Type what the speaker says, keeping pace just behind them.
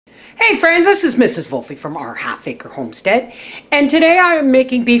Hey friends, this is Mrs. Wolfe from our Half Acre Homestead, and today I am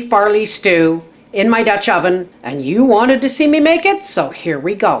making beef barley stew in my Dutch oven, and you wanted to see me make it, so here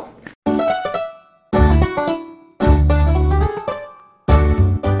we go.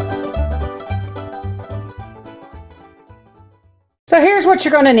 So here's what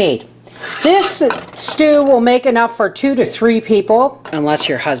you're going to need. This stew will make enough for 2 to 3 people, unless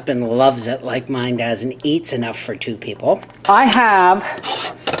your husband loves it like mine does and eats enough for 2 people. I have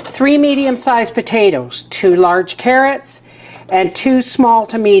 3 medium-sized potatoes, 2 large carrots, and 2 small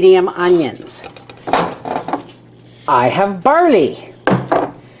to medium onions. I have barley.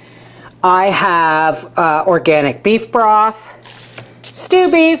 I have organic beef broth, stew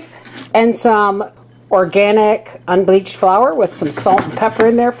beef, and some organic unbleached flour with some salt and pepper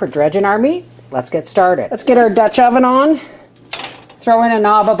in there for dredging our meat. Let's get started. Let's get our Dutch oven on. Throw in a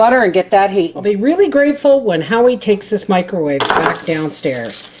knob of butter and get that heat. I'll be really grateful when Howie takes this microwave back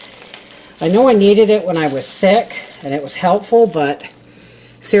downstairs. I know I needed it when I was sick and it was helpful, but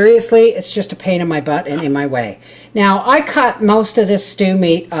seriously, it's just a pain in my butt and in my way. Now, I cut most of this stew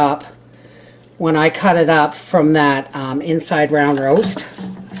meat up when I cut it up from that inside round roast.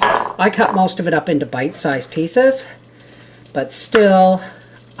 I cut most of it up into bite-sized pieces, but still,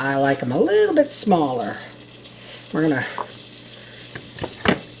 I like them a little bit smaller. We're gonna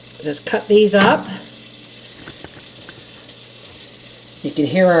just cut these up. You can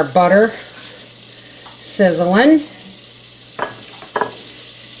hear our butter sizzling.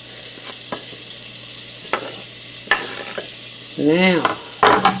 Now,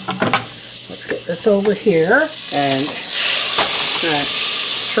 let's get this over here and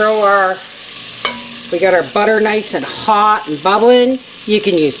we got our butter nice and hot and bubbling. You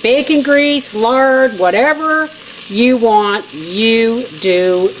can use bacon grease, lard, whatever you want. You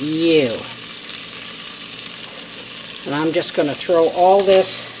do you. And I'm just going to throw all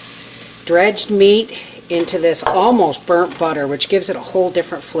this dredged meat into this almost burnt butter, which gives it a whole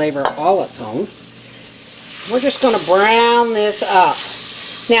different flavor all its own. We're just going to brown this up.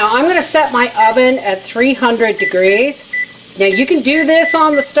 Now I'm going to set my oven at 300 degrees. Now you can do this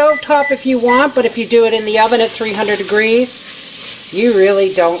on the stovetop if you want, but if you do it in the oven at 300 degrees, you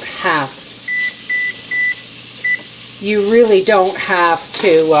really don't have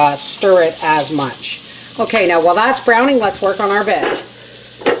to stir it as much. Okay, now while that's browning, let's work on our veg.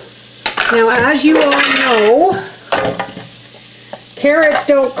 Now as you all know, carrots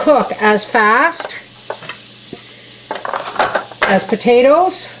don't cook as fast as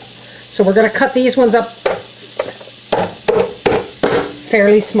potatoes, so we're going to cut these ones up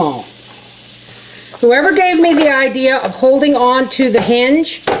fairly small. Whoever gave me the idea of holding on to the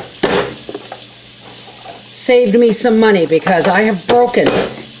hinge saved me some money, because I have broken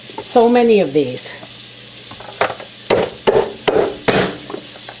so many of these.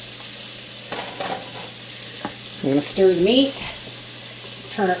 I'm going to stir the meat.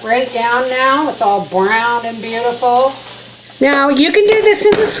 Turn it right down now. It's all brown and beautiful. Now you can do this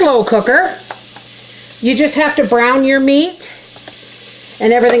in the slow cooker. You just have to brown your meat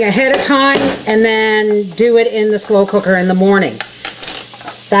and everything ahead of time, and then do it in the slow cooker in the morning.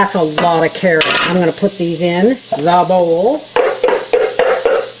 That's a lot of carrots. I'm going to put these in the bowl.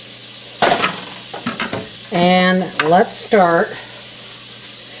 And let's start.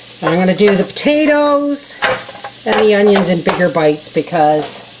 I'm going to do the potatoes and the onions in bigger bites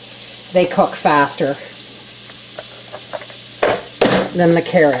because they cook faster than the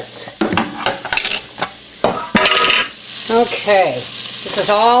carrots. Okay. This is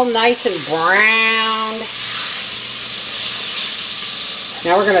all nice and browned.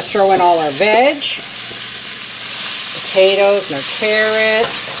 Now we're going to throw in all our veg, potatoes and our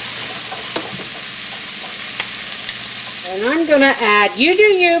carrots. And I'm going to add, you do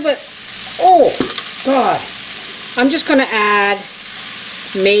you, but, oh, God. I'm just going to add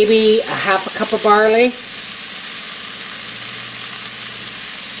maybe a half a cup of barley.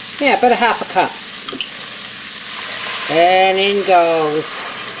 Yeah, about a half a cup. And in goes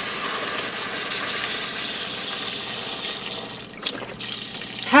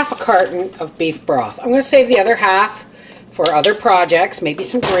half a carton of beef broth. I'm going to save the other half for other projects, maybe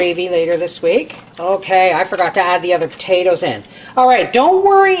some gravy later this week. Okay, I forgot to add the other potatoes in. All right, don't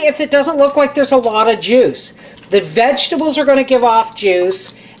worry if it doesn't look like there's a lot of juice. The vegetables are going to give off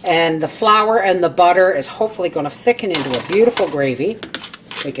juice, and the flour and the butter is hopefully going to thicken into a beautiful gravy.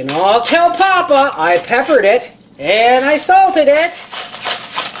 We can all tell Papa I peppered it. And I salted it.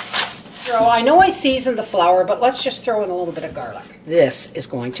 So I know I seasoned the flour, but let's just throw in a little bit of garlic. This is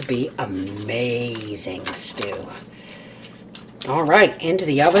going to be amazing stew. All right, into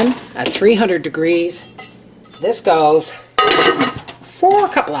the oven at 300 degrees. This goes for a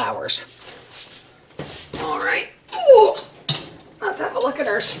couple hours. All right. Ooh. Let's have a look at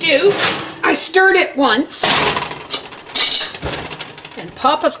our stew. I stirred it once. And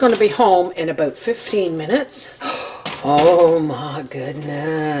Papa's going to be home in about 15 minutes. Oh my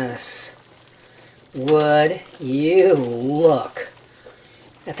goodness. Would you look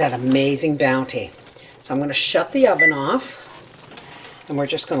at that amazing bounty. So I'm going to shut the oven off. And we're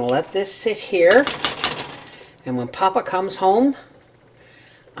just going to let this sit here. And when Papa comes home,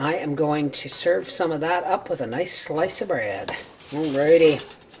 I am going to serve some of that up with a nice slice of bread. Alrighty.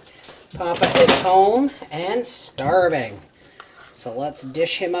 Papa is home and starving. So let's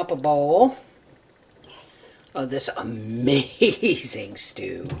dish him up a bowl of this amazing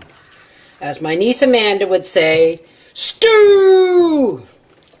stew. As my niece Amanda would say, stew!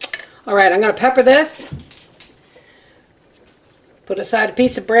 Alright, I'm going to pepper this. Put aside a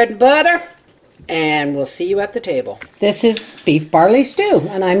piece of bread and butter. And we'll see you at the table. This is beef barley stew.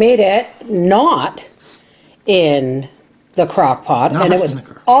 And I made it not in the crock pot, and it was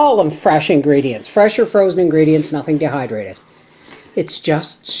all in fresh ingredients, fresh or frozen ingredients, nothing dehydrated. It's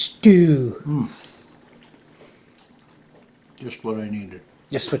just stew. Just what I needed.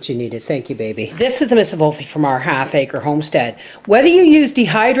 Just what you needed. Thank you, baby. This is the Miss Wolfie from our half-acre homestead. Whether you use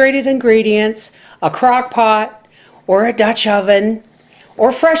dehydrated ingredients, a crock pot, or a Dutch oven,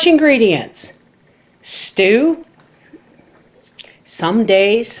 or fresh ingredients, stew, some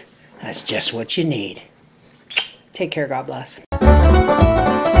days, that's just what you need. Take care. God bless.